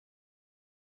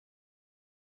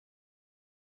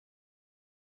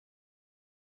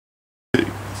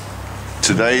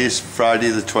Today is Friday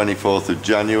the 24th of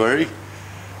January.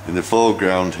 In the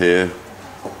foreground here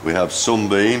we have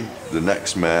Sunbeam, the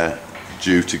next mare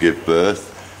due to give birth.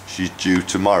 She's due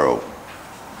tomorrow,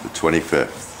 the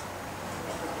 25th.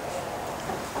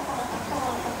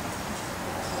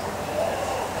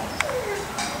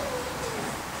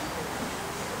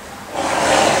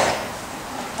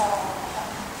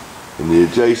 In the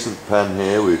adjacent pen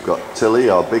here we've got Tilly,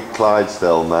 our big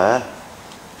Clydesdale mare.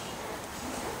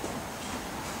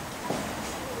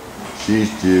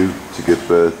 She's due to give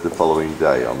birth the following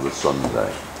day, on the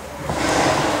Sunday.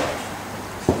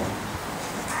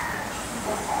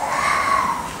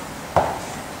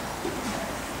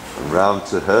 And round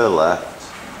to her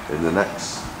left, in the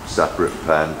next separate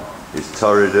pen, is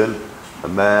Torridon, a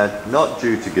mare not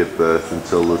due to give birth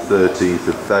until the 13th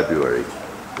of February,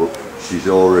 but she's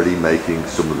already making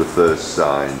some of the first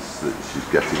signs that she's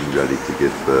getting ready to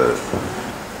give birth.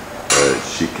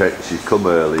 She's come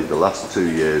early the last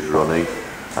 2 years running,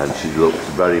 and she looks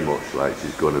very much like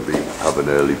she's going to have an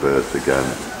early birth again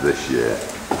this year.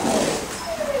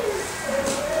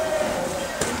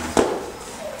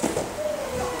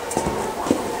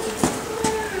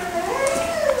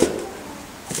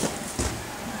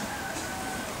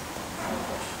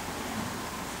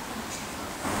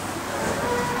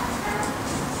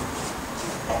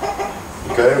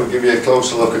 Okay, we'll give you a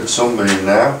closer look at Sunbeam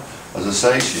now. As I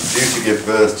say, she's due to give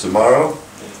birth tomorrow,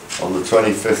 on the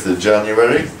 25th of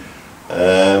January.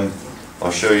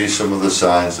 I'll show you some of the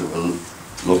signs that we're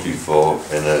looking for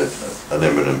in an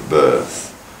imminent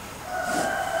birth.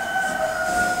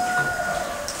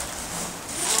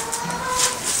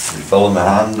 If you follow my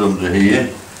hand under here,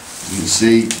 you can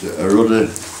see that her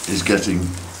udder is getting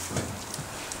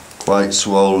quite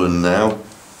swollen now.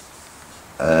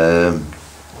 And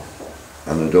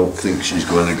I don't think she's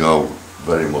going to go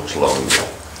very much longer.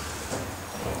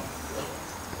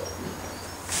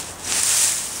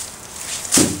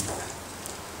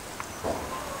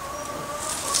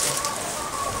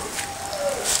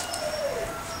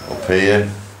 Up here,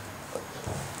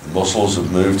 the muscles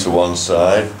have moved to one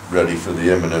side, ready for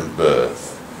the imminent birth.